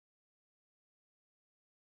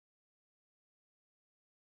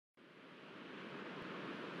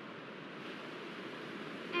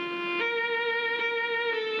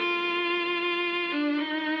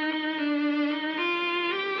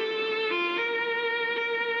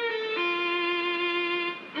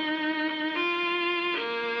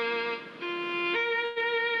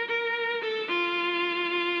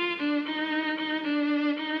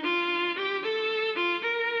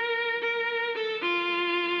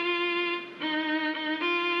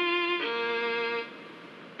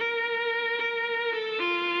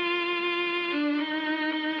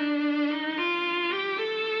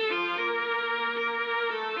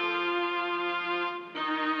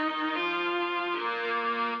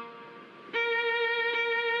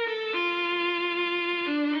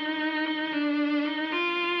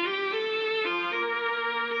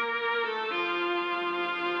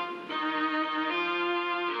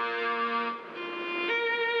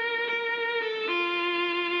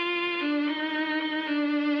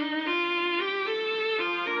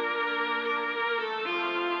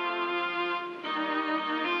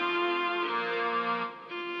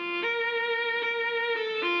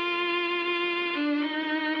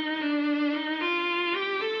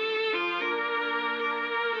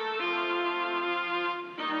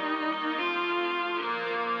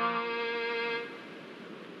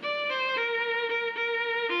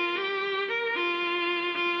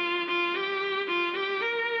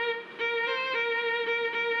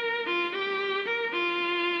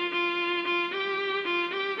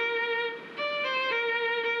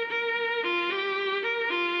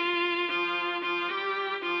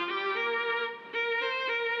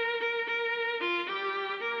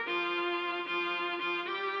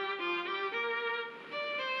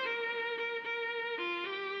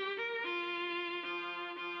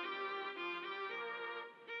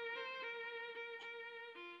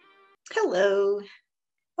Hello,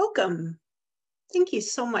 welcome. Thank you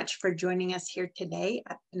so much for joining us here today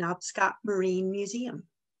at Penobscot Marine Museum.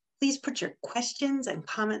 Please put your questions and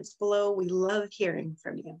comments below. We love hearing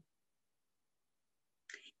from you.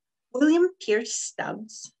 William Pierce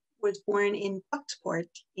Stubbs was born in Bucksport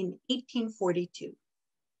in 1842.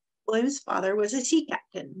 William's father was a sea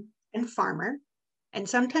captain and farmer, and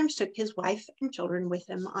sometimes took his wife and children with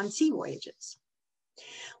him on sea voyages.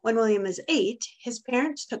 When William was 8, his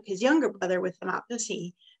parents took his younger brother with them out to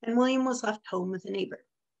sea, and William was left home with a neighbor.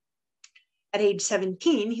 At age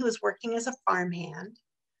 17, he was working as a farmhand,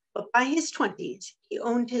 but by his 20s, he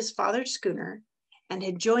owned his father's schooner and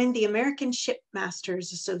had joined the American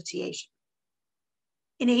Shipmasters Association.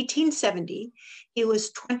 In 1870, he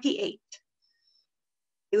was 28.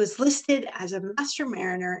 He was listed as a master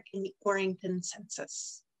mariner in the Orrington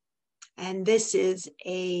census. And this is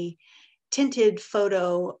a tinted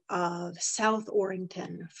photo of South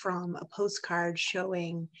Orrington from a postcard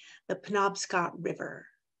showing the Penobscot River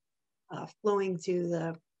flowing through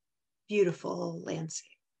the beautiful landscape.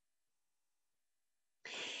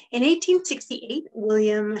 In 1868,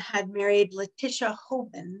 William had married Letitia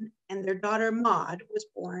Hoban, and their daughter Maud was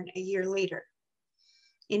born a year later.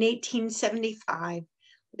 In 1875,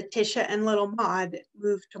 Letitia and little Maud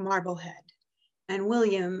moved to Marblehead, and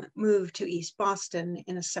William moved to East Boston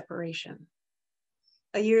in a separation.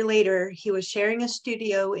 A year later, he was sharing a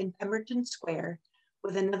studio in Pemberton Square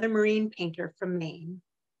with another marine painter from Maine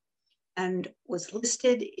and was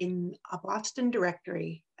listed in a Boston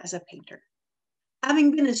directory as a painter.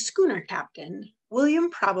 Having been a schooner captain, William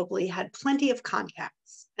probably had plenty of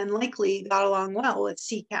contacts and likely got along well with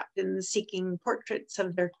sea captains seeking portraits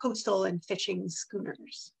of their coastal and fishing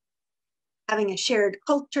schooners. Having a shared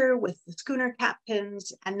culture with the schooner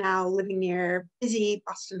captains and now living near busy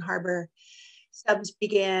Boston Harbor, Stubbs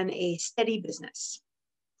began a steady business.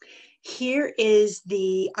 Here is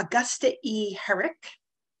the Augusta E. Herrick,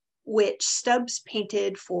 which Stubbs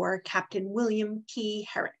painted for Captain William P.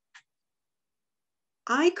 Herrick.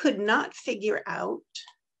 I could not figure out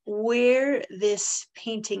where this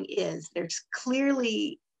painting is. There's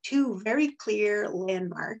clearly two very clear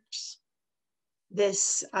landmarks.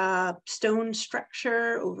 This stone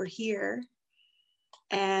structure over here,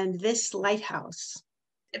 and this lighthouse.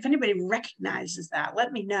 If anybody recognizes that,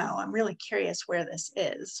 let me know. I'm really curious where this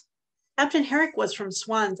is. Captain Herrick was from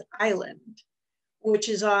Swan's Island, which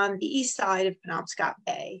is on the east side of Penobscot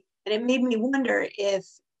Bay. And it made me wonder if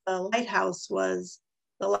the lighthouse was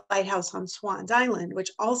the lighthouse on Swan's Island,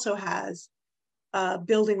 which also has a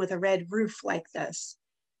building with a red roof like this.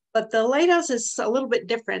 But the lighthouse is a little bit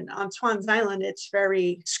different. On Swan's Island, it's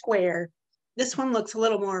very square. This one looks a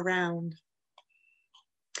little more round.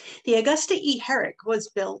 The Augusta E. Herrick was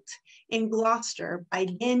built in Gloucester by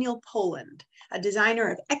Daniel Poland, a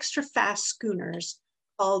designer of extra fast schooners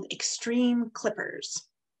called extreme clippers.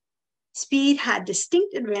 Speed had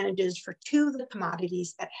distinct advantages for two of the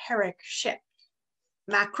commodities that Herrick shipped: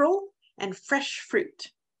 mackerel and fresh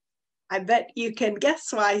fruit. I bet you can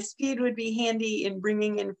guess why speed would be handy in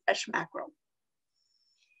bringing in fresh mackerel.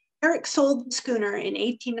 Herrick sold the schooner in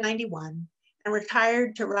 1891 and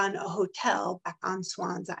retired to run a hotel back on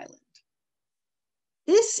Swan's Island.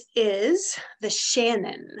 This is the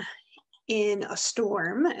Shannon in a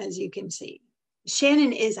storm, as you can see.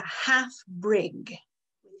 Shannon is a half brig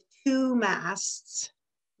with two masts,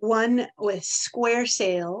 one with square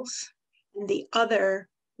sails and the other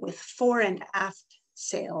with fore and aft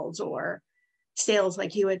sails, or sails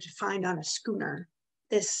like you would find on a schooner.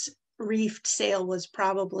 This reefed sail was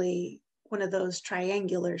probably one of those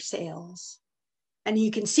triangular sails. And you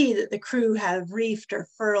can see that the crew have reefed or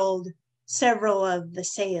furled several of the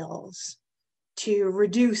sails to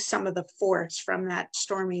reduce some of the force from that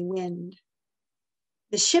stormy wind.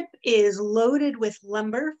 The ship is loaded with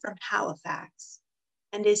lumber from Halifax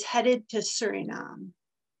and is headed to Suriname.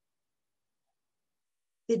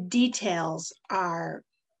 The details are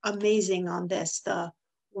amazing on this. The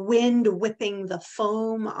wind whipping the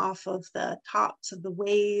foam off of the tops of the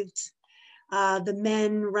waves, the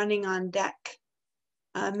men running on deck.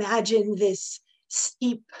 Imagine this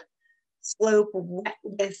steep slope wet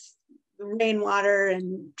with rainwater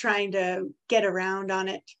and trying to get around on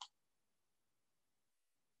it.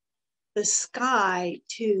 The sky,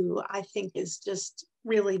 too, I think is just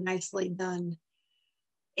really nicely done.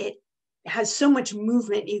 It has so much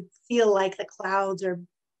movement, you feel like the clouds are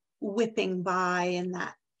whipping by in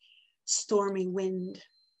that stormy wind.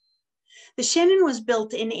 The Shannon was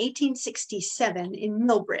built in 1867 in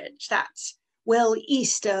Millbridge. That's well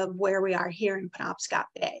east of where we are here in Penobscot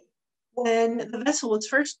Bay. When the vessel was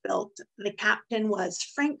first built, the captain was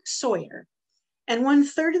Frank Sawyer, And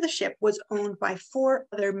 1/3 of the ship was owned by 4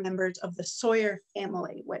 other members of the Sawyer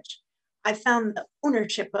family, which I found the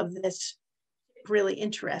ownership of this really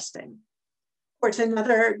interesting. Of course,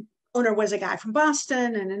 another owner was a guy from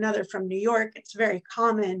Boston and another from New York. It's very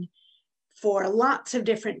common for lots of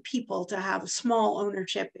different people to have small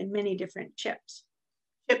ownership in many different ships.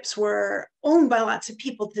 Ships were owned by lots of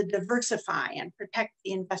people to diversify and protect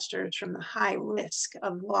the investors from the high risk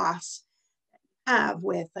of loss that you have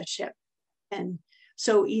with a ship and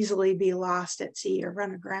so easily be lost at sea or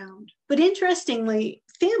run aground. But interestingly,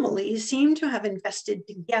 families seem to have invested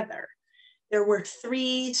together. There were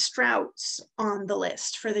 3 Strouts on the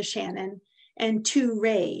list for the Shannon and 2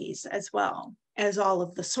 Rays as well as all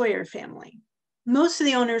of the Sawyer family. Most of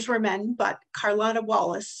the owners were men, but Carlotta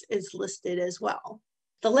Wallace is listed as well.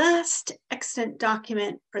 The last extant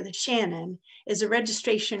document for the Shannon is a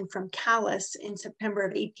registration from Calais in September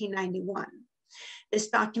of 1891. This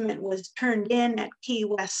document was turned in at Key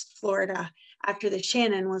West, Florida, after the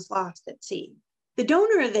Shannon was lost at sea. The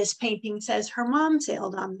donor of this painting says her mom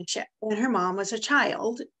sailed on the ship when her mom was a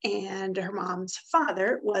child, and her mom's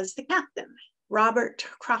father was the captain, Robert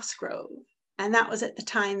Crossgrove. And that was at the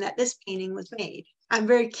time that this painting was made. I'm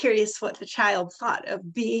very curious what the child thought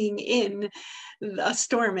of being in a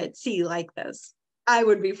storm at sea like this. I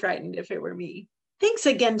would be frightened if it were me. Thanks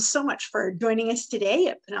again so much for joining us today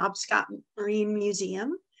at Penobscot Marine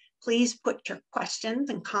Museum. Please put your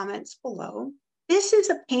questions and comments below. This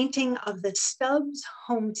is a painting of the Stubbs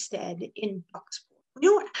homestead in Bucksport. We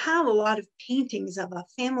don't have a lot of paintings of a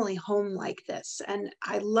family home like this, and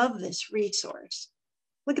I love this resource.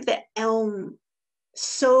 Look at the elm,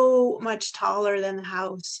 so much taller than the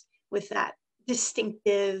house with that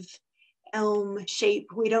distinctive elm shape.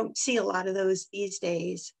 We don't see a lot of those these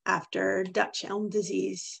days after Dutch elm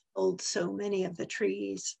disease killed so many of the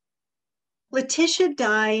trees. Letitia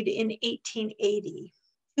died in 1880.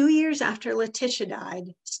 2 years after Letitia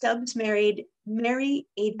died, Stubbs married Mary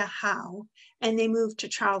Ada Howe, and they moved to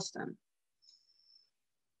Charleston.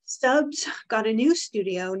 Stubbs got a new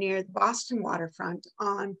studio near the Boston waterfront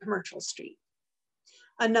on Commercial Street.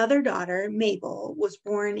 Another daughter, Mabel, was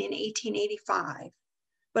born in 1885,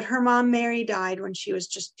 but her mom, Mary, died when she was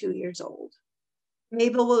just 2 years old.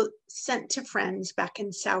 Mabel was sent to friends back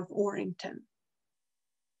in South Orrington.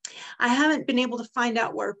 I haven't been able to find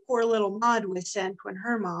out where poor little Maud was sent when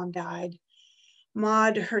her mom died.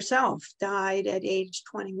 Maud herself died at age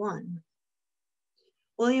 21.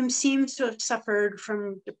 William seems to have suffered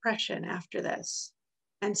from depression after this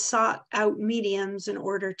and sought out mediums in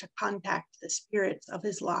order to contact the spirits of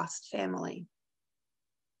his lost family.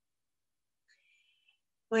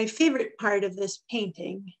 My favorite part of this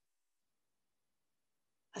painting,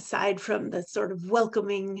 aside from the sort of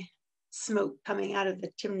welcoming smoke coming out of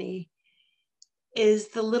the chimney, is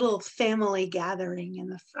the little family gathering in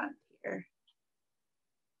the front here.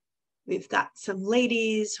 We've got some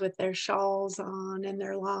ladies with their shawls on and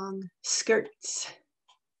their long skirts,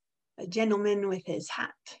 a gentleman with his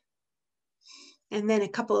hat, and then a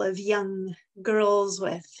couple of young girls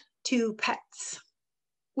with 2 pets.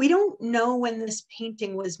 We don't know when this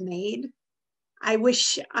painting was made. I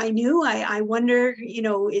wish I knew. I wonder,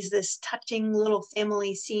 is this touching little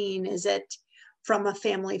family scene, is it from a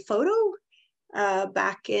family photo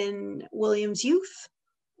back in William's youth?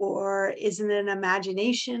 Or is it an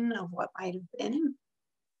imagination of what might have been?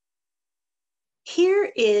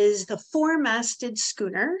 Here is the 4-masted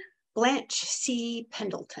schooner, Blanche C.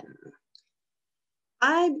 Pendleton.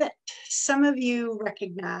 I bet some of you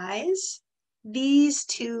recognize these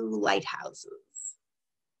 2 lighthouses.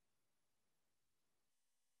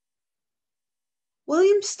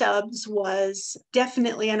 William Stubbs was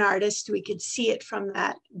definitely an artist. We could see it from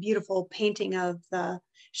that beautiful painting of the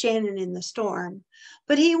Shannon in the storm,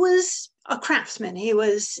 but he was a craftsman. He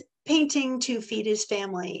was painting to feed his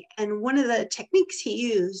family. And one of the techniques he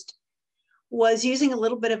used was using a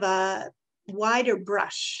little bit of a wider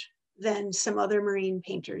brush than some other marine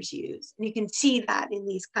painters use. And you can see that in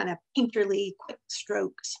these kind of painterly quick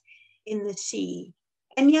strokes in the sea.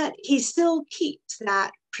 And yet he still keeps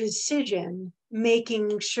that precision,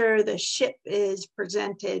 making sure the ship is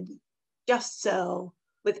presented just so,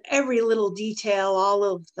 with every little detail, all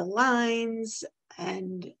of the lines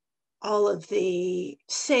and all of the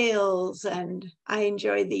sails. And I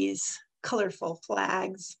enjoy these colorful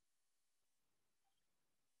flags,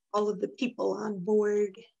 all of the people on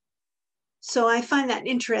board. So I find that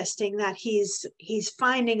interesting that he's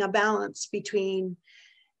finding a balance between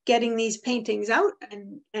getting these paintings out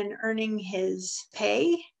and earning his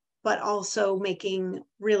pay, but also making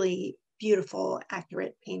really beautiful,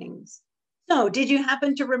 accurate paintings. So did you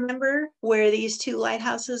happen to remember where these 2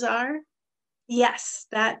 lighthouses are? Yes,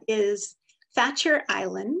 that is Thatcher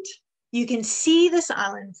Island. You can see this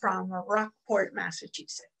island from Rockport,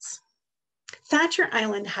 Massachusetts. Thatcher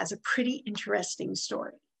Island has a pretty interesting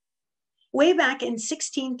story. Way back in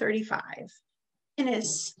 1635,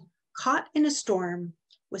 pinnace caught in a storm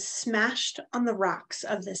was smashed on the rocks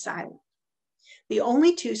of this island. The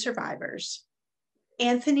only two survivors,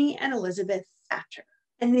 Anthony and Elizabeth Thatcher,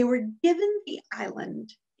 and they were given the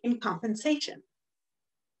island in compensation.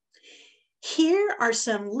 Here are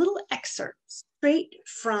some little excerpts straight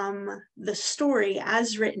from the story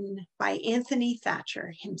as written by Anthony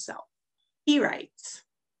Thatcher himself. He writes,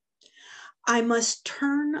 "I must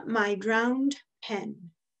turn my drowned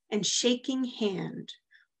pen and shaking hand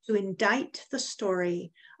to indite the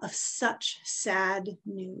story of such sad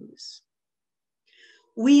news.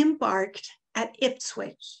 We embarked at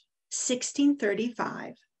Ipswich,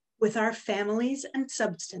 1635, with our families and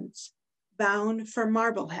substance, bound for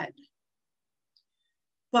Marblehead.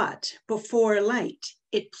 But before light,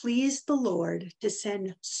 it pleased the Lord to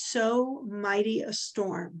send so mighty a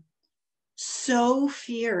storm, so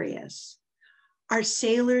furious, our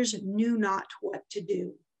sailors knew not what to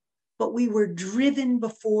do, but we were driven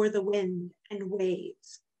before the wind and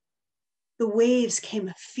waves. The waves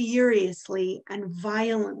came furiously and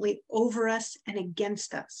violently over us and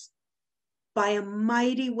against us. By a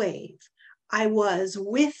mighty wave, I was,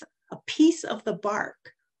 with a piece of the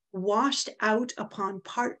bark, washed out upon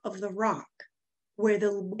part of the rock, where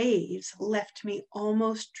the waves left me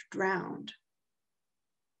almost drowned.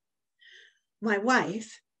 My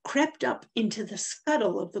wife crept up into the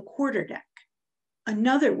scuttle of the quarterdeck.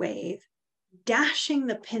 Another wave, dashing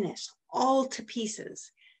the pinnace all to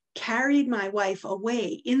pieces, carried my wife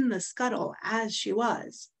away in the scuttle as she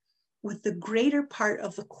was, with the greater part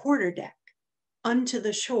of the quarterdeck unto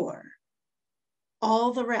the shore.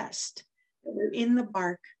 All the rest that were in the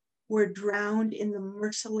bark were drowned in the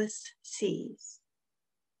merciless seas.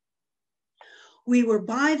 We were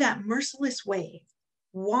by that merciless wave,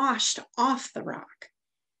 washed off the rock.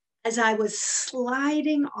 As I was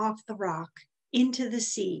sliding off the rock into the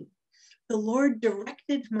sea, the Lord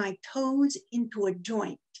directed my toes into a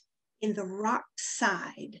joint in the rock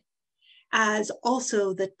side, as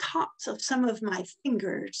also the tops of some of my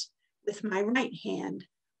fingers with my right hand,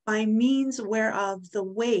 by means whereof the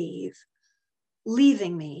wave,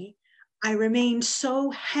 leaving me, I remained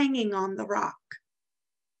so hanging on the rock.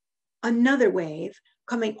 Another wave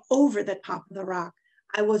coming over the top of the rock,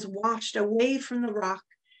 I was washed away from the rock,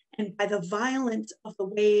 and by the violence of the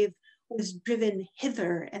wave was driven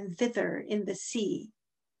hither and thither in the sea,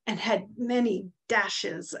 and had many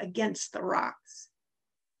dashes against the rocks,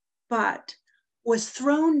 but was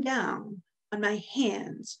thrown down on my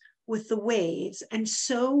hands with the waves, and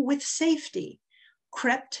so with safety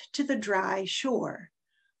crept to the dry shore,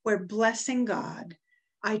 where, blessing God,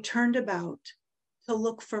 I turned about to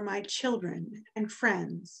look for my children and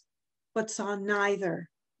friends, but saw neither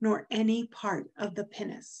nor any part of the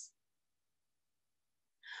pinnace.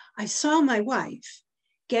 I saw my wife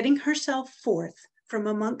getting herself forth from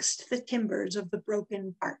amongst the timbers of the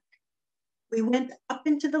broken bark. We went up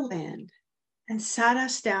into the land and sat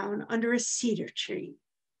us down under a cedar tree,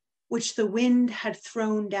 which the wind had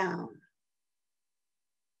thrown down.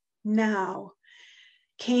 Now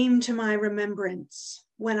came to my remembrance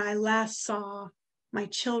when I last saw my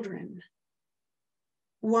children.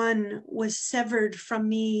 One was severed from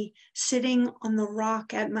me, sitting on the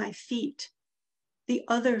rock at my feet. The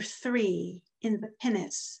other three in the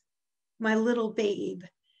pinnace, my little babe,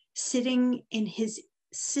 sitting in his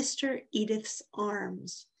sister Edith's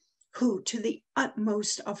arms, who to the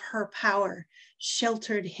utmost of her power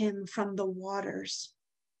sheltered him from the waters.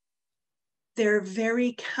 Their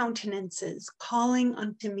very countenances calling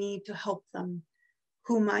unto me to help them,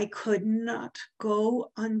 whom I could not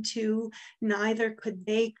go unto, neither could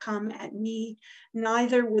they come at me,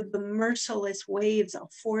 neither would the merciless waves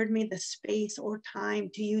afford me the space or time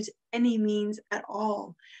to use any means at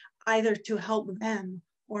all, either to help them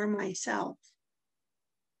or myself.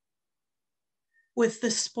 With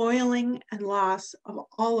the spoiling and loss of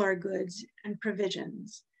all our goods and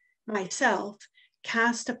provisions, myself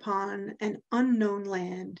cast upon an unknown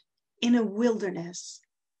land, in a wilderness,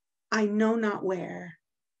 I know not where.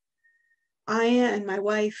 I and my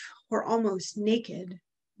wife were almost naked,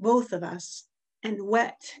 both of us, and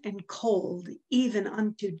wet and cold, even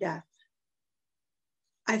unto death.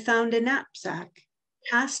 I found a knapsack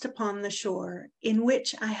cast upon the shore, in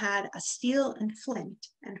which I had a steel and flint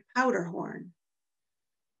and powder horn.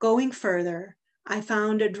 Going further, I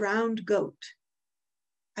found a drowned goat.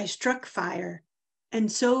 I struck fire, and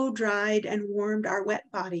so dried and warmed our wet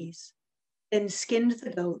bodies, then skinned the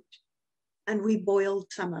goat, and we boiled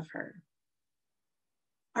some of her.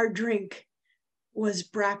 Our drink was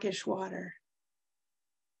brackish water.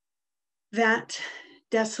 That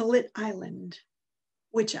desolate island,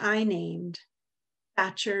 which I named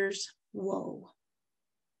Thatcher's Woe.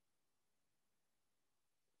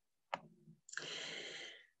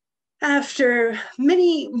 After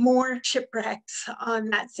many more shipwrecks on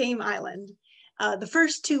that same island, the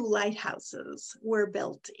first two lighthouses were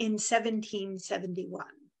built in 1771.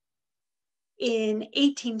 In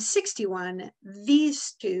 1861,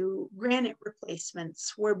 these two granite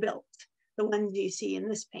replacements were built, the ones you see in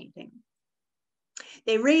this painting.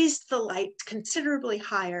 They raised the lights considerably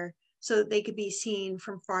higher so that they could be seen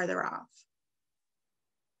from farther off.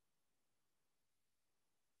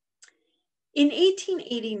 In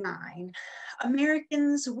 1889,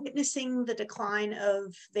 Americans witnessing the decline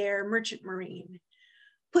of their merchant marine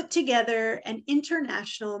put together an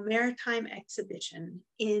international maritime exhibition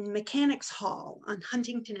in Mechanics Hall on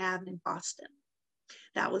Huntington Ave in Boston.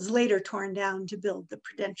 That was later torn down to build the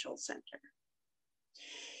Prudential Center.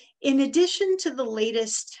 In addition to the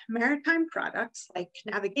latest maritime products like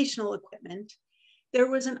navigational equipment, there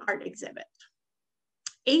was an art exhibit.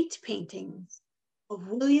 8 paintings of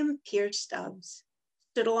William Pierce Stubbs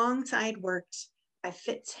stood alongside works by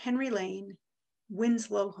Fitzhenry Lane,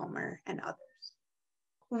 Winslow Homer, and others.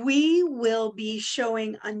 We will be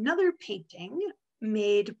showing another painting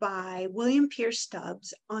made by William Pierce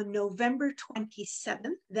Stubbs on November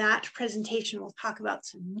 27th. That presentation will talk about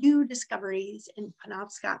some new discoveries in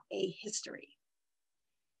Penobscot Bay history.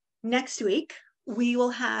 Next week, we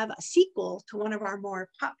will have a sequel to one of our more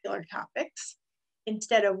popular topics.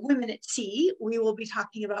 Instead of women at sea, we will be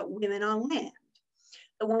talking about women on land,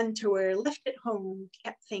 the ones who were left at home,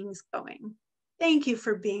 kept things going. Thank you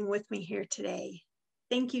for being with me here today.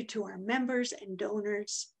 Thank you to our members and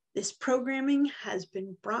donors. This programming has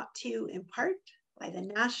been brought to you in part by the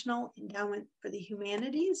National Endowment for the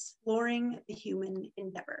Humanities, Exploring the Human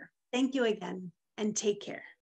Endeavor. Thank you again, and take care.